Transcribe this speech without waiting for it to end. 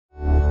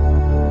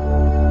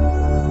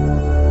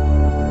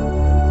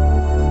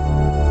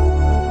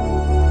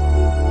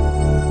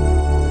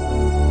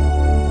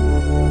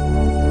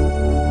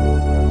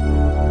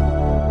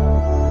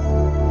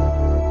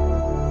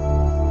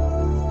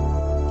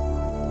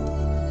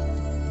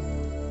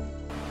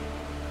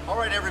All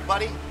right,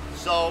 everybody.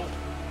 So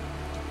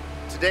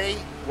today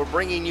we're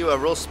bringing you a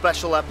real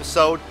special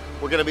episode.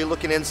 We're going to be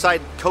looking inside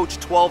Coach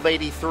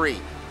 1283.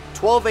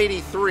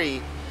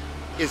 1283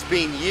 is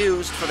being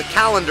used for the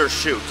calendar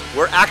shoot.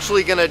 We're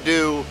actually going to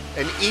do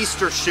an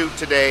Easter shoot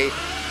today,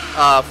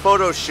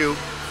 photo shoot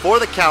for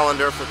the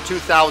calendar for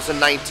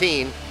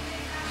 2019.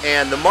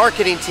 And the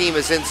marketing team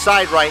is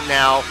inside right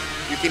now.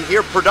 You can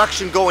hear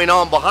production going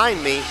on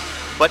behind me,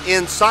 but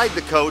inside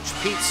the coach,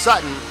 Pete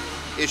Sutton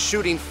is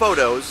shooting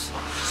photos.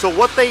 So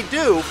what they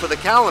do for the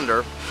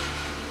calendar,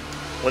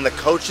 when the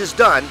coach is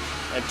done,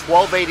 and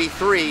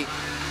 1283,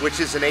 which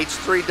is an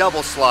H3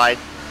 double slide,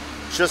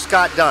 just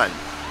got done.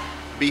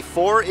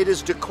 Before it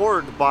is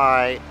decored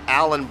by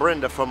Al and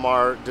Brenda from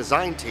our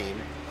design team,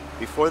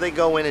 before they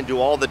go in and do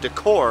all the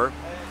decor,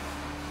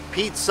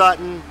 Pete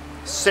Sutton,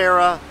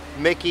 Sarah,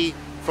 Mickey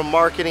from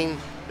marketing,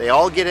 they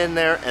all get in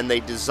there and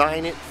they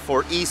design it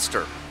for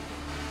Easter.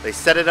 They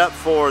set it up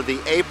for the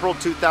April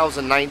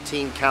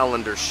 2019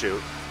 calendar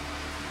shoot.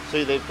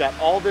 So they've got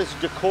all this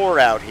decor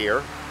out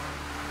here.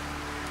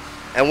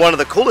 And one of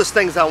the coolest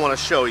things I want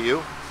to show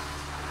you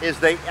is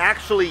they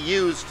actually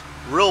used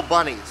real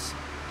bunnies.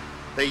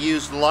 They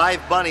used live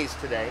bunnies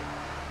today.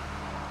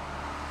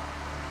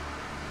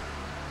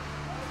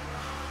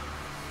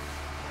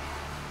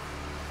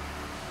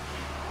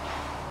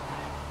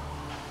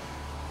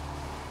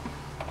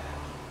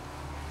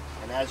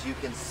 And as you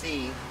can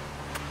see,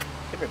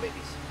 come here, babies.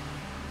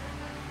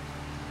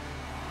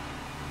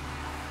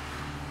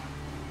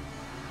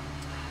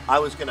 I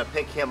was going to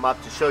pick him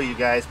up to show you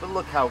guys, but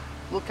look how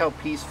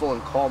peaceful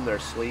and calm they're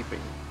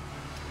sleeping.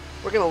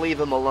 We're going to leave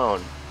him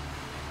alone,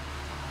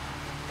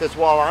 because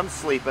while I'm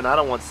sleeping, I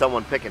don't want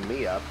someone picking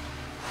me up.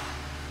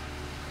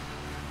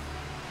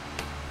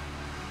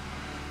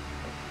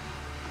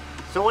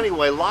 So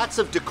anyway, lots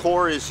of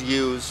decor is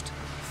used,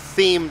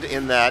 themed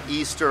in that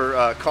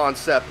Easter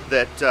concept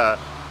that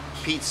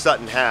Pete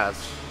Sutton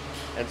has.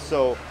 And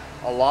so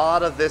a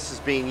lot of this is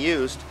being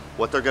used.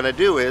 What they're going to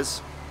do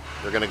is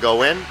they're going to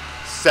go in,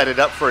 set it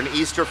up for an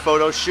Easter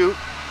photo shoot,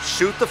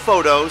 shoot the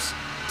photos,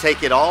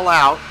 take it all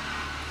out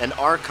and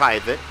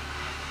archive it,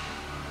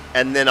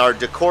 and then our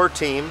decor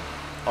team,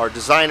 our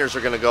designers,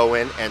 are going to go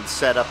in and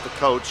set up the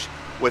coach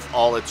with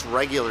all its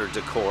regular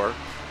decor,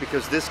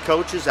 because this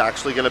coach is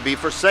actually going to be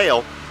for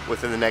sale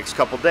within the next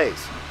couple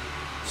days.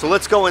 So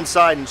let's go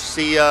inside and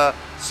see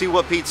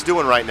what Pete's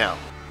doing right now.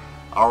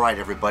 All right,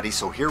 everybody,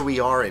 so here we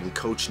are in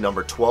coach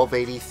number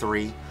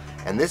 1283.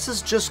 And this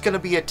is just going to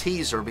be a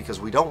teaser because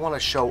we don't want to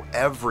show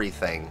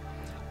everything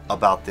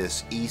about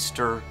this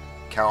Easter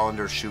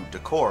calendar shoot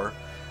decor.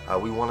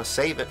 We want to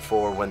save it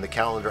for when the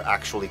calendar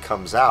actually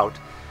comes out.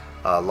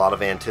 A lot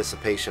of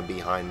anticipation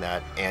behind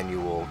that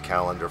annual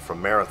calendar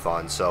from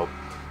Marathon. So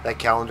that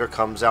calendar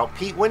comes out.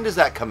 Pete, when does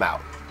that come out?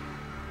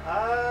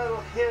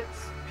 It'll hit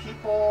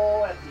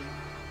people at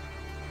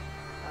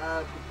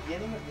the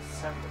beginning of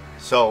December.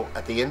 So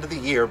at the end of the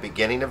year,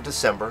 beginning of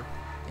December,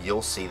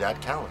 you'll see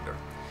that calendar.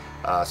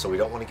 So we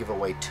don't want to give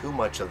away too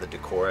much of the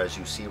decor. As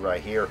you see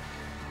right here,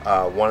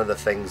 one of the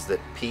things that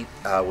Pete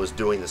was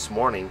doing this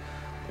morning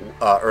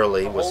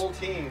early was the whole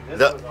team.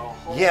 This was a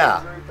whole group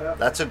effort.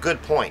 That's a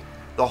good point.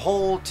 The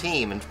whole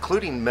team,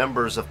 including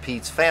members of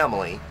Pete's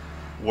family,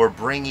 were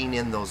bringing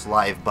in those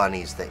live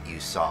bunnies that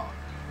you saw.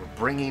 We're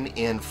bringing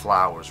in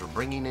flowers. We're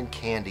bringing in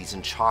candies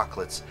and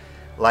chocolates.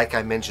 Like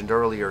I mentioned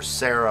earlier,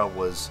 Sarah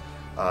was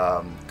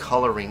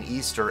coloring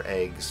Easter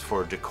eggs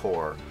for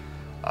decor.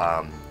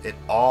 It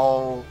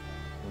all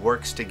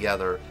works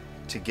together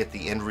to get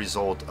the end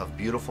result of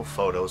beautiful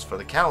photos for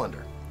the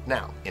calendar.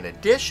 Now, in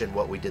addition,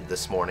 what we did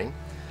this morning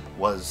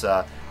was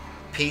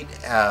Pete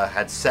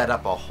had set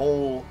up a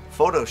whole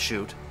photo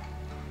shoot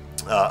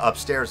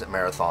upstairs at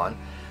Marathon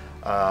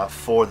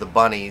for the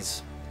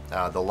bunnies,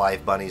 the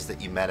live bunnies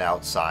that you met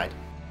outside.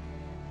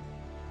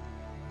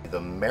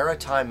 The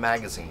Maritime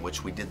magazine,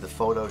 which we did the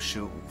photo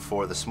shoot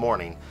for this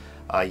morning,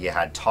 you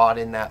had Todd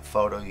in that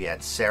photo, you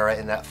had Sarah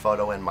in that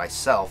photo, and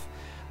myself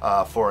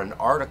for an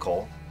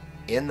article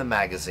in the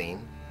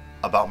magazine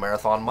about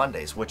Marathon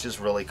Mondays, which is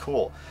really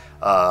cool.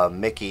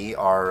 Mickey,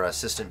 our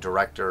assistant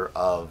director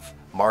of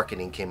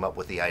marketing, came up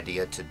with the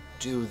idea to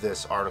do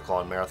this article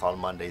on Marathon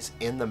Mondays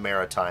in the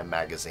Maritime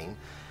magazine,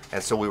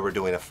 and so we were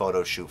doing a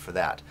photo shoot for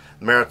that.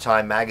 The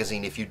Maritime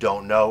magazine, if you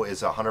don't know,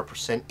 is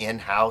 100%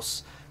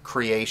 in-house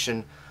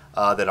creation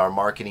that our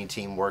marketing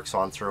team works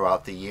on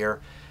throughout the year,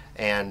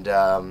 and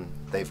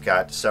they've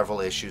got several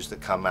issues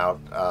that come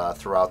out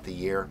throughout the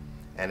year.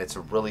 And it's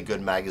a really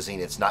good magazine.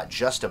 It's not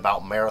just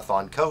about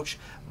Marathon Coach,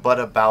 but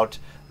about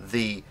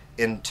the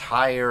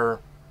entire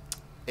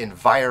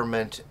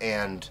environment.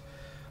 And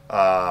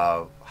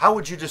how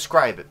would you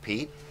describe it,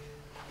 Pete?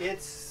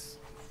 Its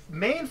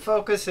main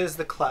focus is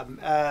the club.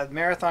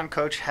 Marathon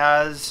Coach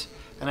has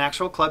an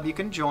actual club you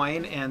can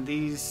join, and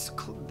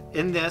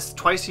in this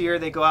twice a year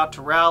they go out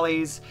to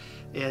rallies.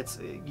 It's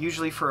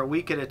usually for a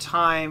week at a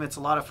time. It's a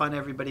lot of fun.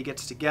 Everybody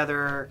gets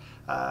together.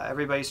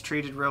 Everybody's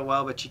treated real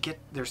well, but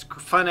there's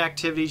fun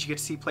activities. You get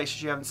to see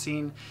places you haven't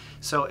seen.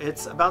 So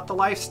it's about the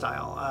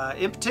lifestyle.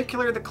 In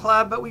particular, the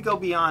club, but we go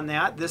beyond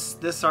that.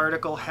 This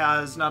article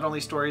has not only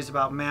stories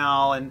about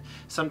Mal, and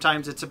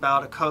sometimes it's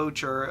about a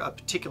coach or a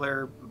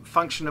particular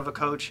function of a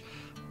coach,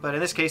 but in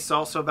this case, it's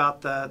also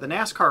about the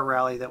NASCAR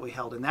rally that we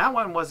held. And that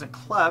one wasn't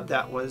club,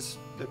 that was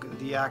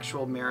the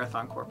actual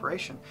Marathon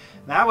Corporation.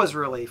 That was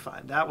really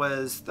fun. That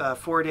was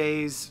 4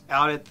 days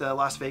out at the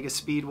Las Vegas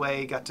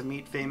Speedway, got to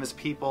meet famous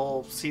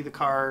people, see the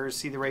cars,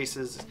 see the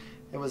races.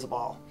 It was a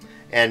ball.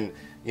 And,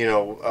 you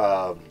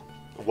know,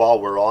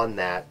 while we're on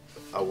that,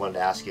 I wanted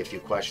to ask you a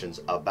few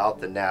questions about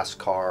the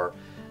NASCAR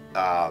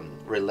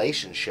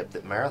relationship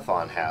that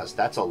Marathon has.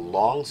 That's a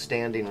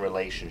long-standing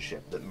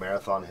relationship that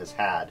Marathon has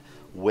had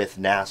with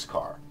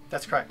NASCAR.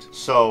 That's correct.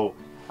 So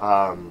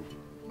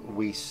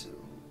we,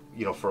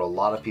 you know, for a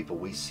lot of people,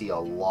 we see a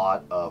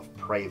lot of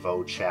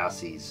Prevost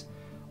chassis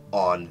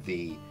on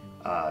the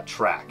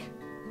track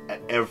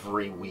at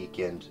every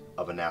weekend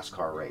of a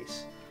NASCAR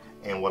race.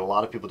 And what a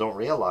lot of people don't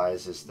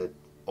realize is that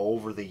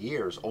over the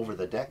years, over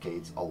the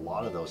decades, a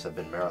lot of those have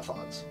been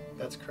Marathons.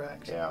 That's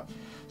correct. Yeah.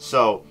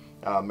 So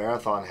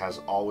Marathon has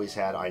always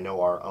had, I know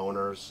our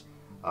owners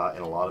and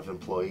a lot of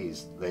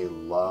employees, they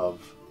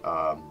love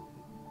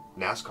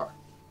NASCAR.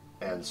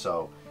 And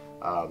so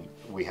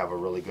we have a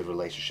really good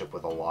relationship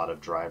with a lot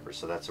of drivers.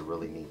 So that's a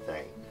really neat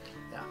thing.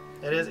 Yeah,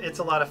 it is. It's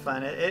a lot of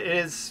fun. It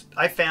is.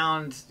 I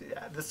found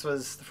this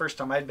was the first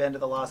time I'd been to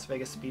the Las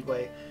Vegas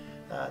Speedway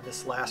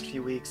this last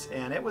few weeks,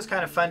 and it was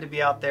kind of fun to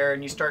be out there.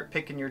 And you start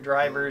picking your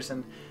drivers,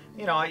 and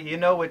you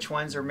know which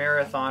ones are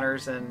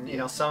marathoners, and you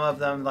know some of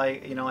them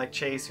like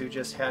Chase, who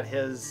just had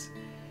his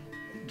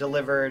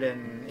delivered,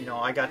 and you know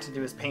I got to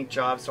do his paint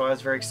job, so I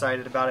was very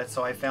excited about it.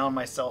 So I found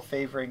myself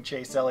favoring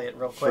Chase Elliott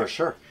real quick. For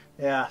sure.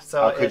 Yeah.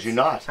 So how could you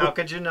not? How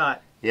could you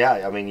not?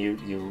 Yeah, I mean,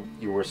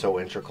 you were so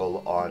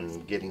integral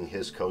on getting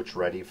his coach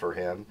ready for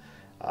him.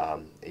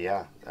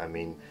 Yeah, I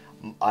mean,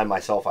 I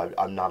myself,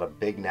 I'm not a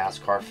big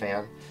NASCAR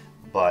fan,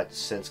 but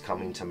since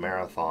coming to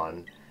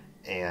Marathon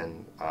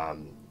and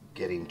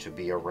getting to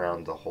be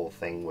around the whole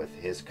thing with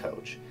his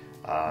coach,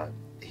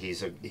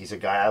 he's a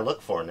guy I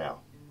look for now.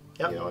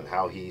 Yep. You know, and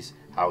how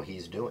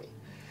he's doing.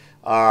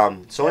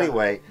 So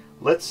anyway,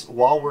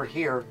 while we're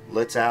here,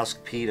 let's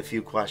ask Pete a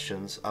few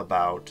questions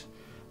about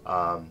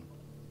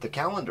the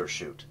calendar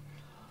shoot.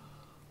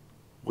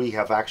 We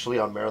have actually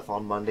on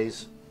Marathon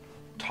Mondays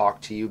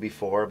talked to you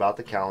before about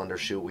the calendar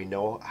shoot. We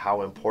know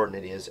how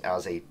important it is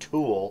as a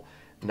tool,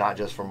 not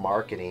just for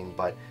marketing,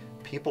 but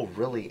people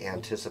really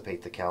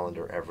anticipate the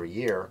calendar every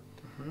year.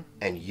 Mm-hmm.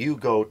 And you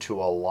go to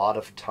a lot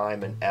of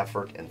time and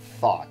effort and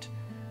thought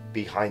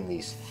behind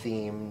these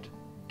themed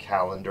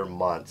calendar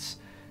months.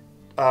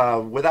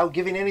 Without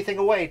giving anything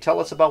away,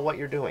 tell us about what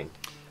you're doing.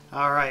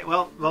 All right.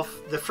 Well,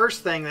 the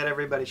first thing that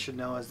everybody should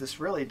know is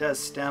this really does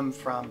stem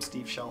from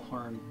Steve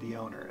Shellhorn, the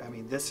owner. I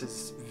mean, this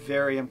is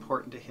very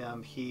important to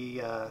him.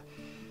 He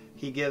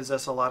gives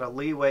us a lot of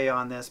leeway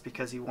on this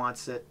because he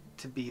wants it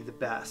to be the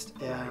best.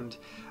 And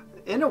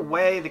in a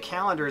way, the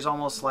calendar is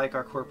almost like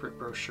our corporate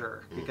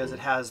brochure because it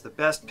has the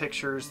best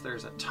pictures.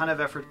 There's a ton of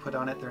effort put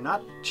on it. They're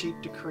not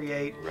cheap to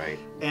create. Right.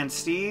 And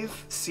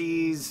Steve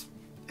sees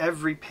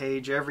every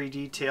page, every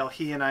detail.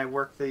 He and I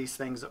work these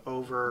things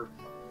over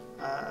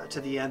to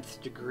the nth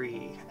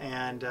degree.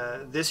 And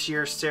this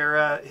year,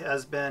 Sarah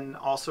has been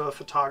also a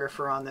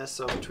photographer on this.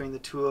 So between the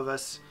two of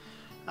us,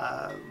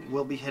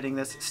 we'll be hitting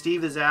this.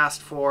 Steve has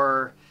asked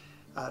for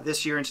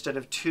this year, instead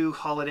of 2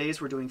 holidays,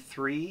 we're doing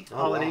 3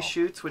 holiday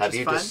shoots, which is fun.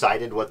 Have you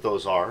decided what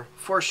those are?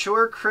 For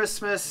sure,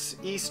 Christmas,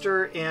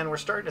 Easter, and we're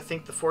starting to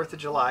think the 4th of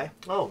July.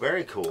 Oh,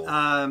 very cool.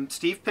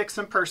 Steve picks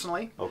them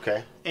personally.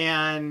 Okay.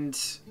 And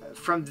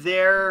from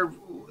there,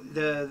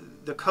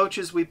 the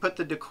coaches we put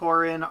the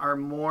decor in are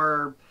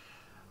more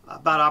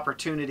about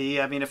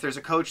opportunity. I mean, if there's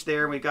a coach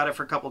there and we got it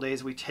for a couple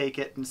days, we take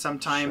it. And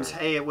sometimes, sure.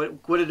 Hey,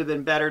 would it have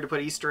been better to put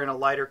Easter in a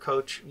lighter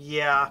coach?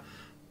 Yeah.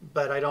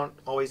 But I don't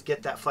always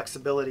get that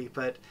flexibility.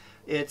 But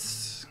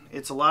it's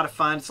a lot of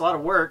fun. It's a lot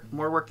of work,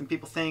 more work than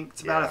people think.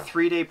 It's about a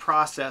 3-day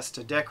process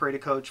to decorate a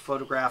coach,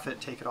 photograph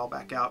it, take it all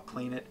back out,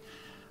 clean it.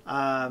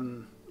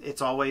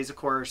 It's always, of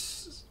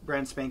course,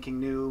 brand spanking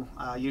new.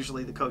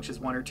 Usually the coach is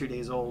 1 or 2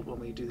 days old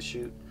when we do the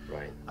shoot.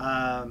 Right.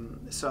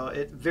 So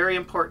it's very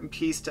important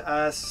piece to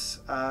us.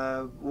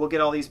 We'll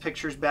get all these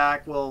pictures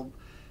back. We'll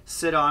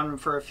sit on them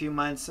for a few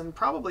months, and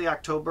probably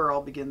October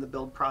I'll begin the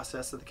build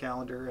process of the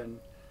calendar. And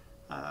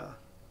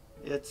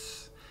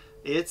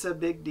it's a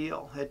big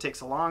deal. It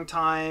takes a long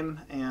time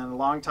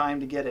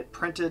to get it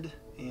printed,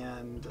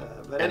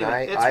 but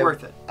anyway, it's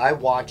worth it. I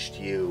watched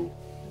you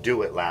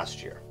do it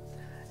last year,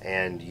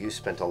 and you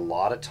spent a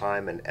lot of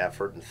time and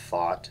effort and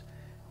thought,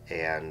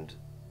 and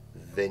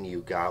then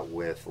you got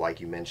with, like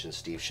you mentioned,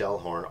 Steve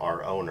Shellhorn,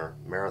 our owner,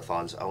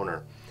 Marathon's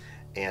owner,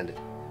 and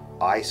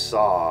I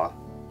saw,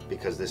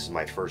 because this is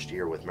my first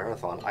year with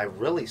Marathon, I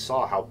really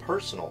saw how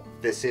personal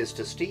this is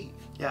to Steve.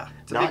 Yeah,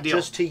 it's a big deal. Not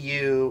just to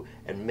you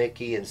and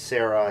Mickey and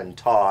Sarah and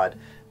Todd,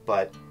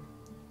 but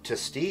to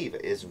Steve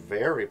is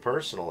very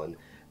personal, and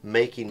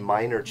making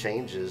minor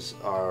changes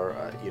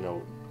are, you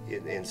know,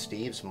 in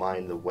Steve's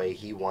mind, the way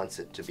he wants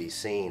it to be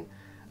seen.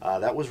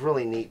 That was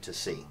really neat to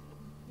see.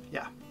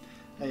 Yeah.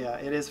 Yeah,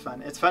 it is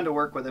fun. It's fun to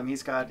work with him.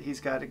 He's got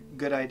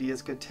good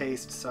ideas, good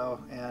taste.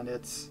 So, and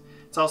it's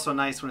also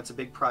nice when it's a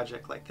big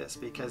project like this,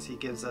 because he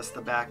gives us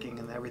the backing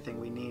and everything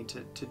we need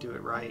to do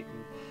it right.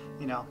 And,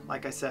 you know,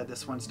 like I said,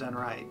 this one's done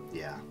right.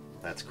 Yeah,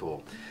 that's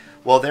cool.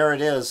 Well, there it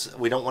is.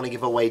 We don't want to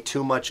give away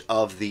too much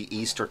of the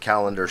Easter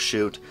calendar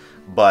shoot,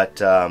 but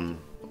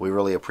we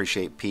really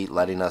appreciate Pete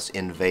letting us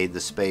invade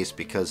the space,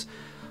 because,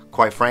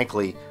 quite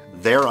frankly,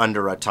 they're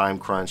under a time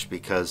crunch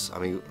because, I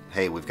mean,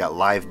 hey, we've got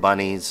live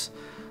bunnies.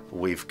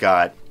 We've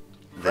got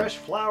fresh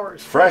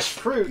flowers, fresh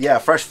fruit. Yeah,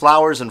 fresh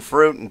flowers and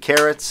fruit and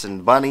carrots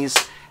and bunnies.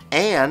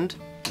 And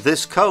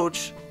this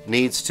coach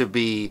needs to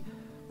be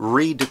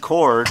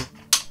redecored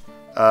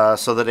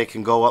so that it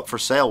can go up for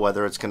sale,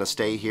 whether it's going to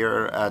stay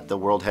here at the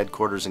world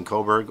headquarters in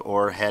Coburg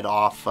or head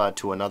off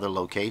to another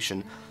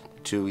location,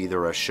 to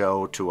either a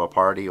show, to a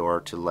party,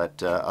 or to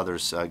let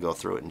others go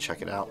through it and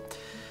check it out.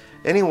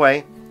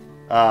 Anyway,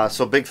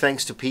 so big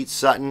thanks to Pete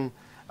Sutton.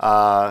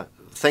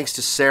 Thanks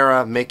to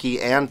Sarah, Mickey,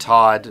 and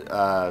Todd.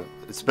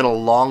 It's been a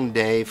long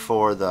day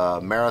for the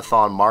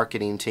marathon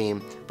marketing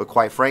team, but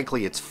quite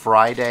frankly, it's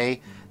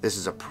Friday. This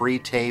is a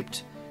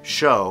pre-taped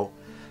show,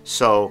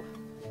 so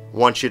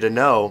want you to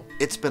know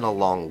it's been a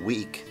long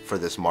week for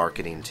this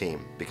marketing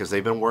team, because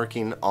they've been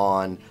working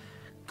on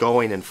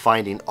going and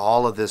finding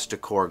all of this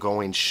decor,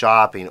 going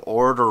shopping,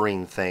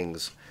 ordering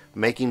things,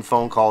 making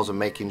phone calls, and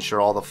making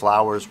sure all the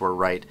flowers were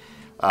right.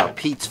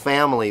 Pete's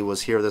family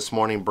was here this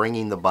morning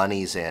bringing the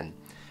bunnies in.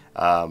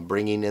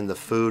 Bringing in the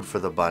food for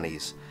the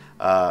bunnies.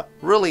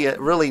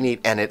 Really neat,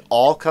 and it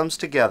all comes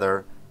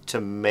together to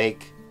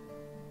make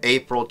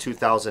April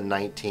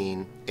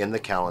 2019 in the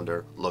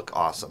calendar look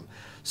awesome.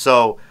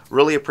 So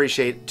really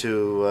appreciate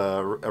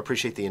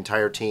the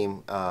entire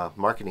team,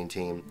 marketing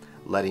team,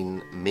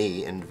 letting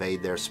me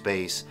invade their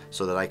space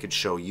so that I could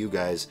show you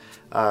guys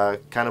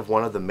kind of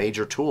one of the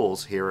major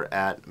tools here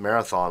at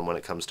Marathon when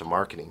it comes to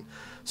marketing.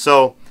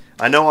 So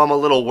I know I'm a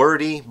little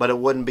wordy, but it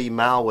wouldn't be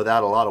Mal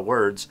without a lot of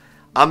words.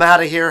 I'm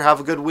out of here. Have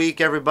a good week,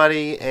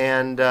 everybody,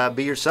 and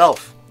be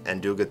yourself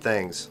and do good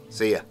things.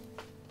 See ya.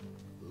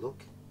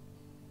 Look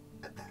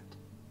at that.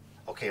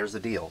 Okay, here's the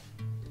deal.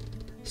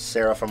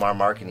 Sarah from our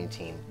marketing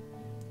team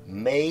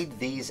made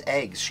these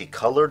eggs. She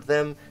colored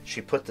them. She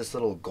put this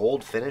little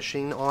gold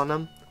finishing on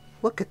them.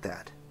 Look at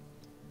that.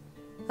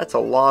 That's a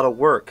lot of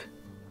work.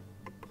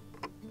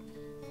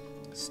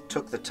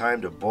 Took the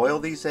time to boil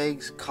these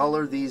eggs,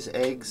 color these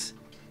eggs.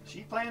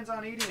 She plans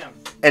on eating them.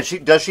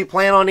 And does she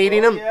plan on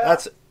eating them? Yeah.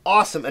 That's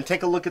awesome. And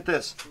take a look at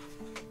this.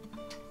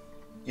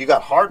 You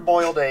got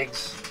hard-boiled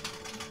eggs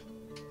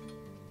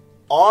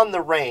on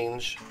the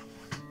range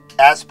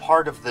as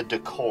part of the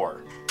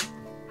decor.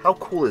 How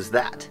cool is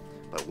that?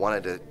 But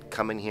wanted to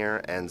come in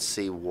here and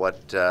see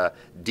what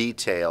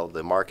detail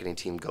the marketing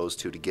team goes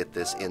to get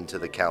this into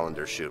the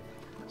calendar shoot.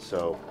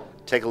 So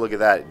take a look at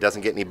that. It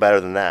doesn't get any better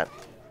than that.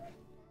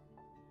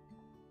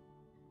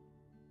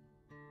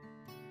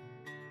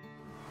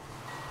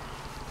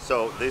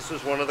 So this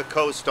was one of the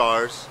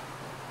co-stars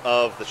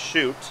of the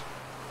shoot.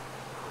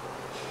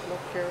 No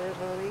carrot,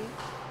 honey?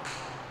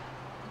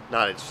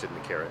 Not interested in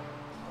the carrot.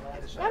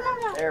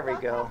 No. There we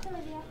go.